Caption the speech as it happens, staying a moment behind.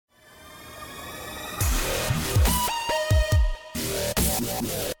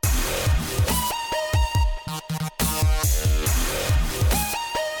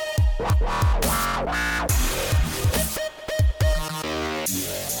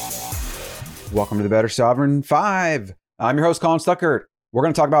Welcome to the Better Sovereign 5. I'm your host, Colin Stuckert. We're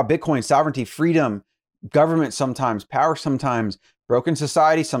going to talk about Bitcoin, sovereignty, freedom, government sometimes, power sometimes, broken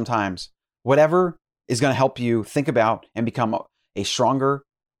society sometimes. Whatever is going to help you think about and become a stronger,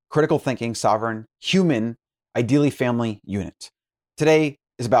 critical thinking, sovereign, human, ideally family unit. Today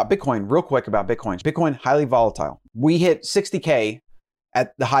is about Bitcoin. Real quick about Bitcoin. Bitcoin, highly volatile. We hit 60K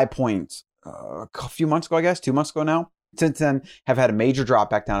at the high point a few months ago, I guess, 2 months ago now. Since then, have had a major drop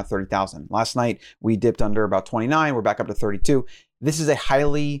back down to 30,000. Last night, we dipped under about 29. We're back up to 32. This is a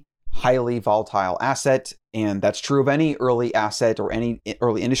highly volatile asset. And that's true of any early asset or any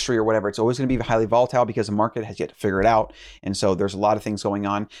early industry or whatever. It's always going to be highly volatile because the market has yet to figure it out. And so there's a lot of things going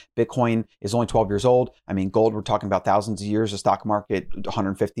on. Bitcoin is only 12 years old. I mean, gold, we're talking about thousands of years, the stock market,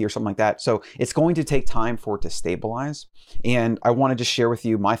 150 or something like that. So it's going to take time for it to stabilize. And I want to just share with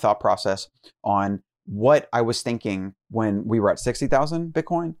you my thought process on what I was thinking when we were at 60,000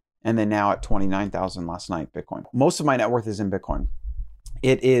 Bitcoin and then now at 29,000 last night Bitcoin. Most of my net worth is in Bitcoin.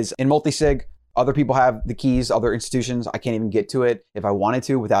 It is in multi-sig. Other people have the keys, other institutions. I can't even get to it if I wanted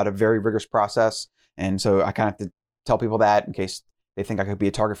to without a very rigorous process. And so I kind of have to tell people that in case they think I could be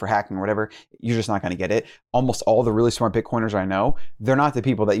a target for hacking or whatever. You're just not going to get it. Almost all the really smart Bitcoiners I know, they're not the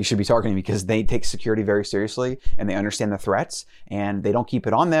people that you should be targeting because they take security very seriously and they understand the threats and they don't keep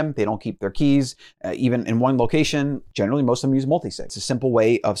it on them. They don't keep their keys even in one location. Generally, most of them use multi-sig. It's a simple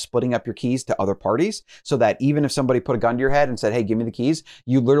way of splitting up your keys to other parties so that even if somebody put a gun to your head and said, hey, give me the keys,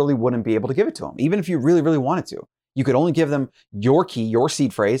 you literally wouldn't be able to give it to them, even if you really, really wanted to. You could only give them your key, your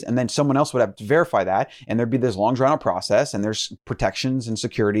seed phrase, and then someone else would have to verify that. And there'd be this long drawn out process and there's protections and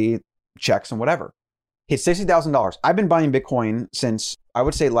security checks and whatever. Hit $60,000. I've been buying Bitcoin since I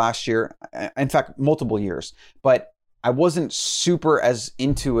would say last year, in fact, multiple years, but I wasn't super as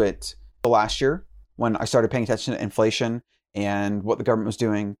into it last year when I started paying attention to inflation and what the government was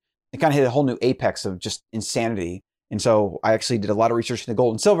doing. It kind of hit a whole new apex of just insanity. And so I actually did a lot of research into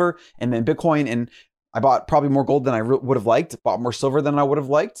gold and silver and then Bitcoin, and I bought probably more gold than I would have liked, bought more silver than I would have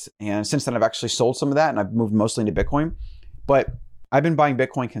liked. And since then, I've actually sold some of that and I've moved mostly into Bitcoin. But I've been buying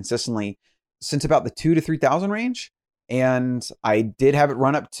Bitcoin consistently since about the 2,000 to 3,000 range. And I did have it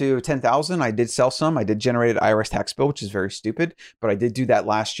run up to 10,000. I did sell some. I did generate an IRS tax bill, which is very stupid, but I did do that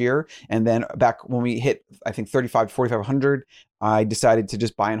last year. And then back when we hit, I think 35 to 4,500, I decided to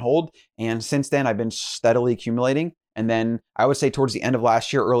just buy and hold. And since then, I've been steadily accumulating. And then I would say towards the end of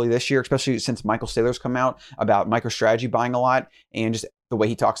last year, early this year, especially since Michael Saylor's come out about MicroStrategy buying a lot and just the way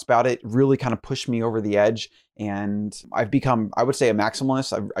he talks about it really kind of pushed me over the edge. And I've become, I would say, a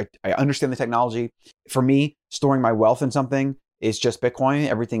maximalist. I understand the technology. For me, storing my wealth in something is just Bitcoin.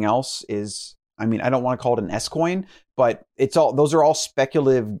 Everything else is, I mean, I don't want to call it an S coin, but those are all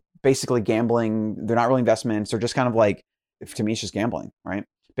speculative, basically gambling. They're not really investments. They're just kind of like, to me, it's just gambling, right?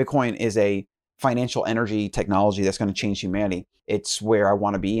 Bitcoin is a financial energy technology that's going to change humanity. It's where I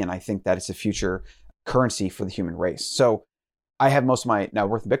want to be. And I think that it's a future currency for the human race. So I have most of my net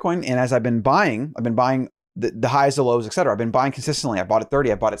worth in Bitcoin. And as I've been buying the highs, the lows, et cetera. I've been buying consistently. I bought at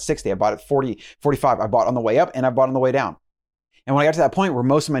 30, I bought at 60, I bought at 40, 45. I bought on the way up and I bought on the way down. And when I got to that point where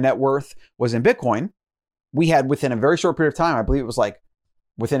most of my net worth was in Bitcoin, we had within a very short period of time, I believe it was like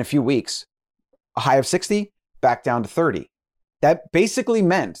within a few weeks, a high of 60 back down to 30. That basically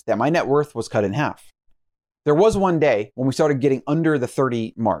meant that my net worth was cut in half. There was one day when we started getting under the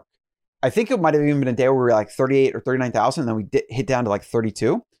 30 mark. I think it might have even been a day where we were like 38 or 39,000 and then we hit down to like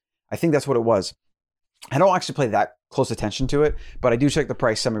 32. I think that's what it was. I don't actually pay that close attention to it, but I do check the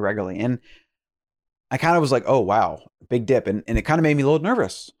price semi-regularly. And I kind of was like, oh, wow, big dip. And it kind of made me a little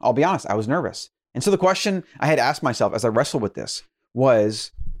nervous. I'll be honest, I was nervous. And so the question I had asked myself as I wrestled with this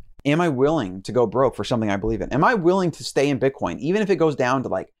was, am I willing to go broke for something I believe in? Am I willing to stay in Bitcoin, even if it goes down to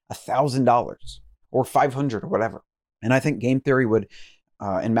like $1,000 or 500 or whatever? And I think game theory would,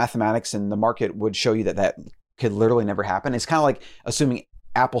 and mathematics and the market would show you that could literally never happen. It's kind of like assuming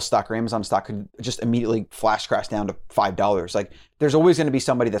Apple stock or Amazon stock could just immediately flash crash down to $5. Like there's always going to be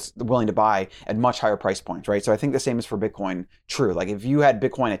somebody that's willing to buy at much higher price points, right? So I think the same is for Bitcoin true. Like if you had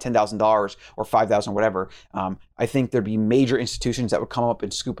Bitcoin at $10,000 or $5,000 or whatever, I think there'd be major institutions that would come up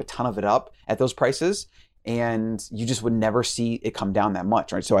and scoop a ton of it up at those prices. And you just would never see it come down that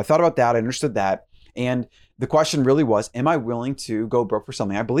much, right? So I thought about that. I understood that. And the question really was, am I willing to go broke for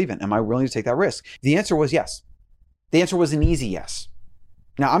something I believe in? Am I willing to take that risk? The answer was yes. The answer was an easy yes.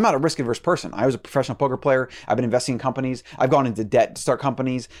 Now, I'm not a risk-averse person. I was a professional poker player. I've been investing in companies. I've gone into debt to start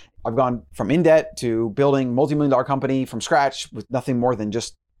companies. I've gone from in debt to building multi-million-dollar company from scratch with nothing more than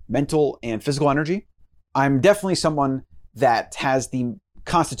just mental and physical energy. I'm definitely someone that has the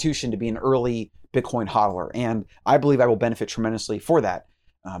constitution to be an early Bitcoin hodler, and I believe I will benefit tremendously for that.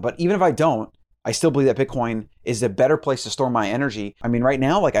 But even if I don't, I still believe that Bitcoin is a better place to store my energy. I mean, right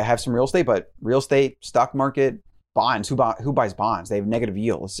now, like I have some real estate, but real estate, stock market, bonds, who buys bonds? They have negative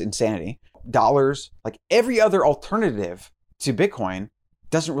yield. It's insanity. Dollars, like every other alternative to Bitcoin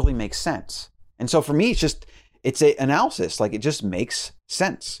doesn't really make sense. And so for me, it's an analysis. Like it just makes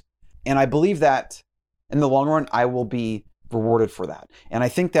sense. And I believe that in the long run, I will be rewarded for that. And I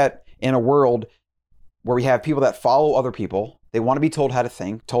think that in a world where we have people that follow other people, they want to be told how to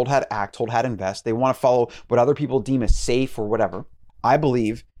think, told how to act, told how to invest. They want to follow what other people deem as safe or whatever. I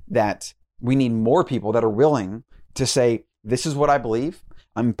believe that we need more people that are willing to say, this is what I believe.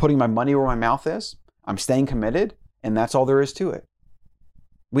 I'm putting my money where my mouth is. I'm staying committed. And that's all there is to it.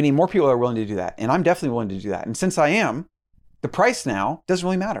 We need more people that are willing to do that. And I'm definitely willing to do that. And since I am, the price now doesn't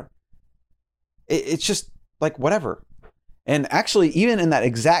really matter. It's just like whatever. And actually, even in that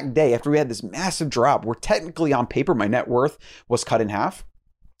exact day after we had this massive drop, where technically on paper, my net worth was cut in half,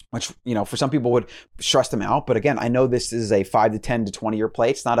 which, for some people would stress them out. But again, I know this is a 5 to 10 to 20 year play.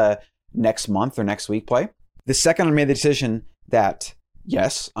 It's not a next month or next week play. The second I made the decision that,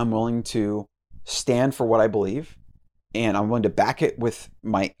 yes, I'm willing to stand for what I believe, and I'm willing to back it with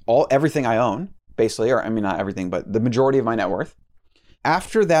everything I own, basically, or I mean, not everything, but the majority of my net worth.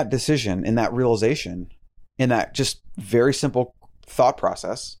 After that decision and that realization, in that just very simple thought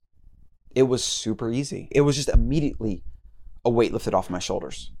process, it was super easy. It was just immediately a weight lifted off my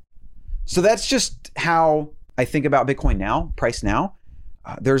shoulders. So that's just how I think about Bitcoin now, price now.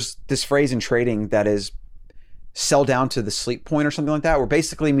 There's this phrase in trading that is sell down to the sleep point or something like that, where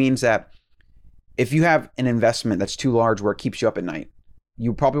basically means that if you have an investment that's too large where it keeps you up at night,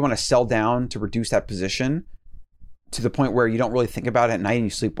 you probably want to sell down to reduce that position to the point where you don't really think about it at night and you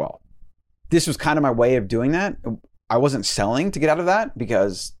sleep well. This was kind of my way of doing that. I wasn't selling to get out of that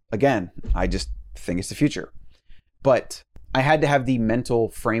because, again, I just think it's the future. But I had to have the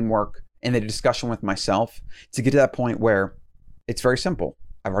mental framework and the discussion with myself to get to that point where it's very simple.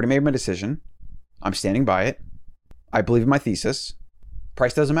 I've already made my decision. I'm standing by it. I believe in my thesis.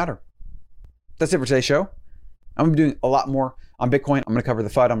 Price doesn't matter. That's it for today's show. I'm going to be doing a lot more on Bitcoin. I'm going to cover the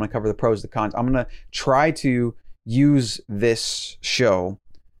FUD. I'm going to cover the pros, the cons. I'm going to try to use this show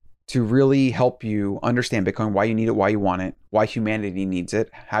to really help you understand Bitcoin, why you need it, why you want it, why humanity needs it,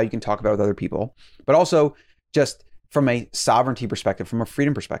 how you can talk about it with other people, but also just from a sovereignty perspective, from a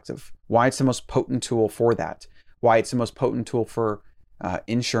freedom perspective, why it's the most potent tool for that, why it's the most potent tool for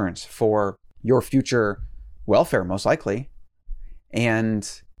insurance, for your future welfare, most likely. And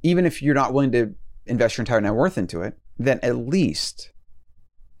even if you're not willing to invest your entire net worth into it, then at least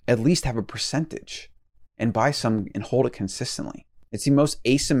have a percentage and buy some and hold it consistently. It's the most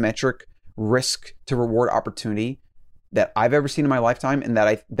asymmetric risk to reward opportunity that I've ever seen in my lifetime, and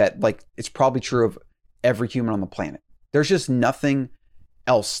that it's probably true of every human on the planet. There's just nothing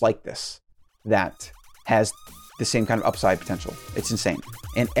else like this that has the same kind of upside potential. It's insane.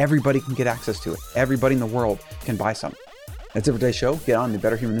 And everybody can get access to it. Everybody in the world can buy some. That's it for today's show. Get on the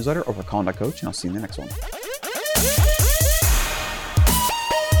Better Human newsletter over at Colin.coach, and I'll see you in the next one.